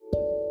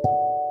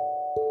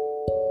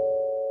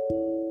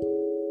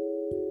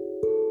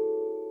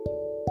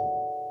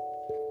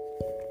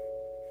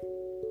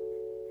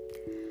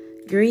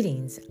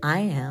Greetings, I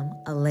am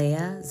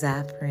Alea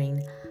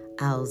Zafrin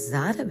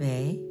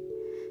Al-Zadabe,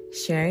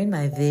 sharing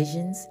my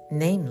visions,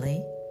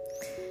 namely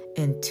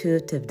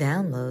intuitive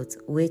downloads,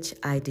 which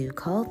I do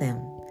call them,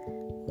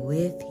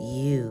 with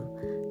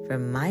you.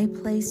 From my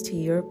place to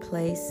your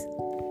place,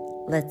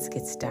 let's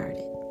get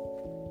started.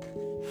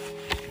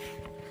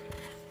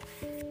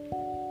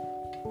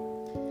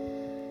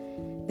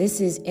 This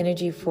is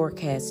Energy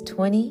Forecast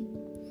 20.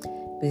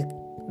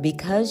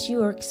 Because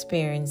you are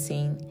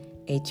experiencing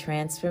a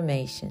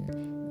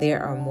transformation,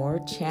 there are more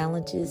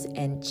challenges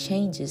and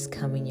changes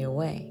coming your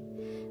way.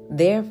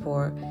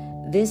 Therefore,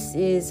 this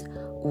is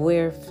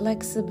where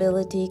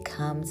flexibility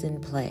comes in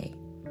play.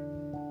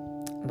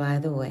 By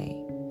the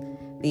way,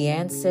 the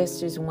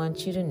ancestors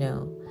want you to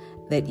know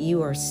that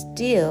you are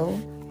still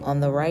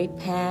on the right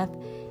path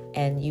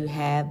and you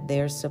have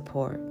their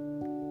support.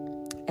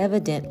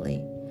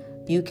 Evidently,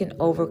 you can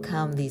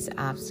overcome these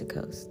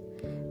obstacles.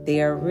 They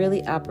are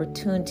really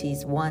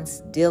opportunities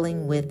once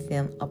dealing with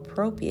them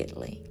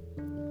appropriately.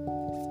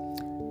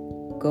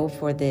 Go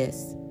for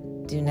this.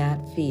 Do not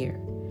fear.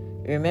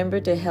 Remember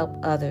to help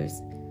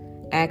others.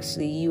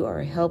 Actually, you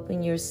are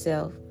helping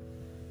yourself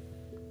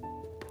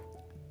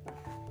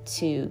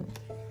to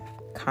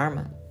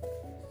karma.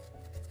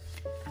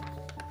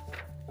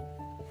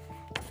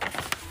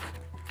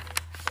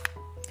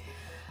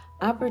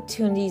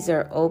 Opportunities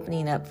are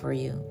opening up for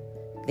you.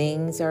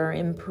 Things are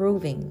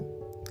improving.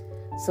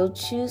 So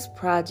choose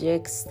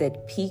projects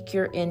that pique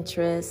your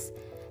interest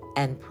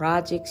and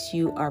projects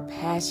you are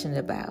passionate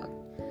about.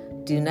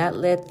 Do not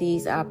let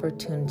these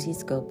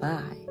opportunities go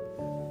by.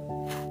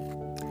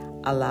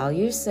 Allow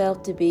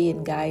yourself to be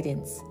in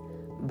guidance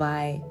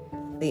by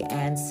the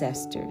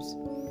ancestors.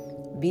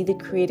 Be the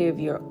creator of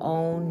your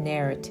own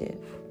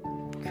narrative.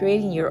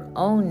 Creating your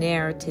own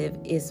narrative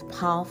is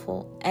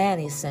powerful and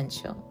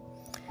essential.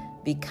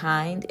 Be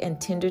kind and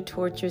tender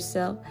towards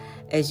yourself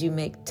as you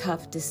make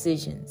tough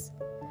decisions.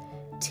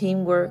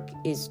 Teamwork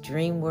is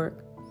dream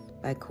work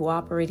by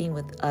cooperating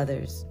with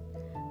others.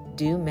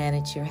 Do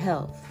manage your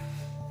health.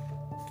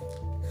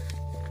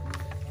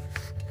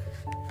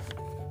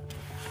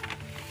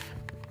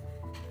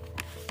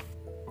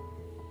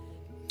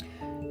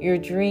 Your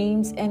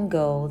dreams and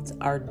goals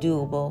are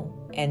doable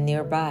and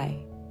nearby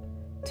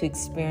to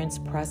experience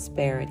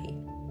prosperity.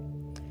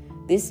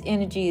 This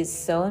energy is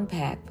so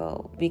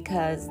impactful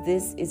because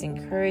this is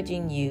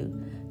encouraging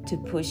you to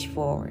push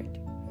forward,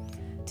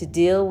 to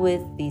deal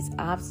with these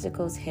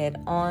obstacles head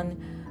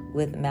on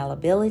with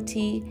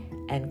malleability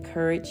and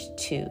courage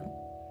too.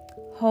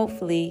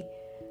 Hopefully,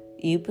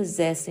 you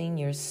possessing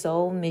your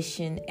soul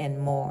mission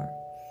and more.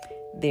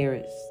 There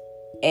is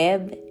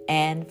ebb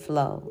and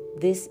flow.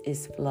 This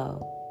is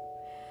flow.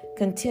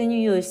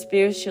 Continue your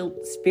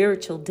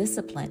spiritual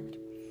discipline,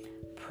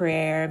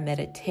 prayer,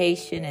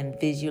 meditation, and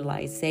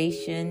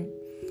visualization,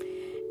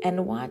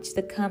 and watch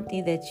the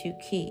company that you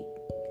keep.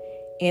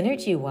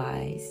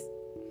 Energy-wise,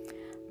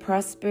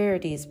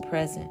 prosperity is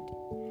present,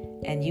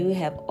 and you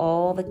have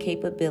all the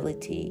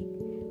capability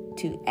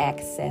to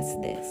access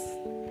this.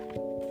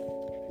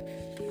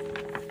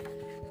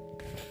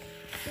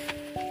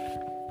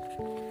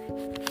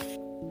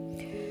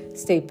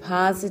 Stay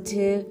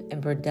positive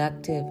and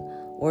productive,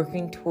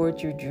 working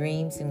towards your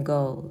dreams and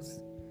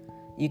goals.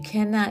 You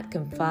cannot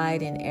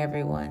confide in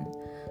everyone,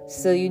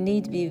 so you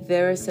need to be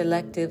very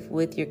selective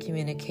with your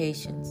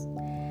communications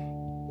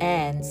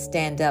and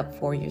stand up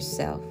for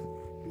yourself.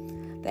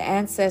 The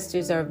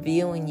ancestors are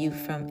viewing you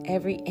from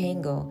every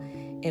angle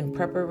in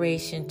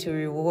preparation to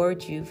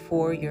reward you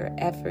for your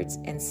efforts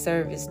and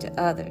service to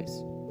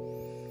others.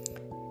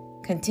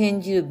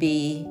 Continue to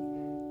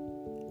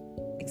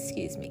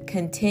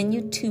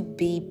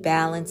be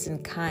balanced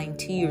and kind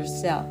to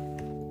yourself.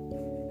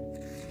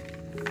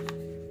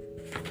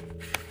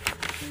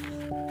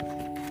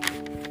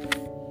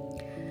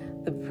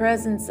 The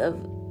presence of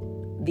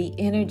the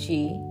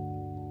energy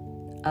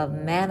of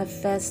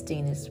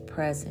manifesting is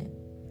present.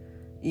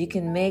 You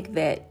can make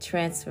that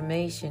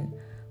transformation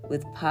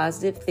with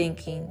positive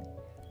thinking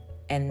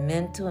and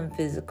mental and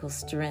physical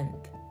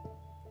strength.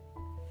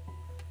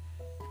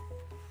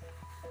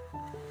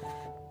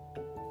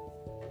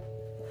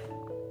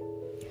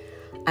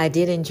 I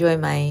did enjoy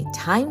my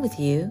time with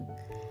you,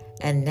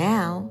 and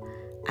now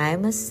I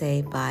must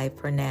say bye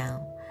for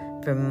now.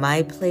 From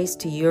my place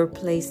to your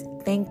place,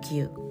 thank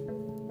you.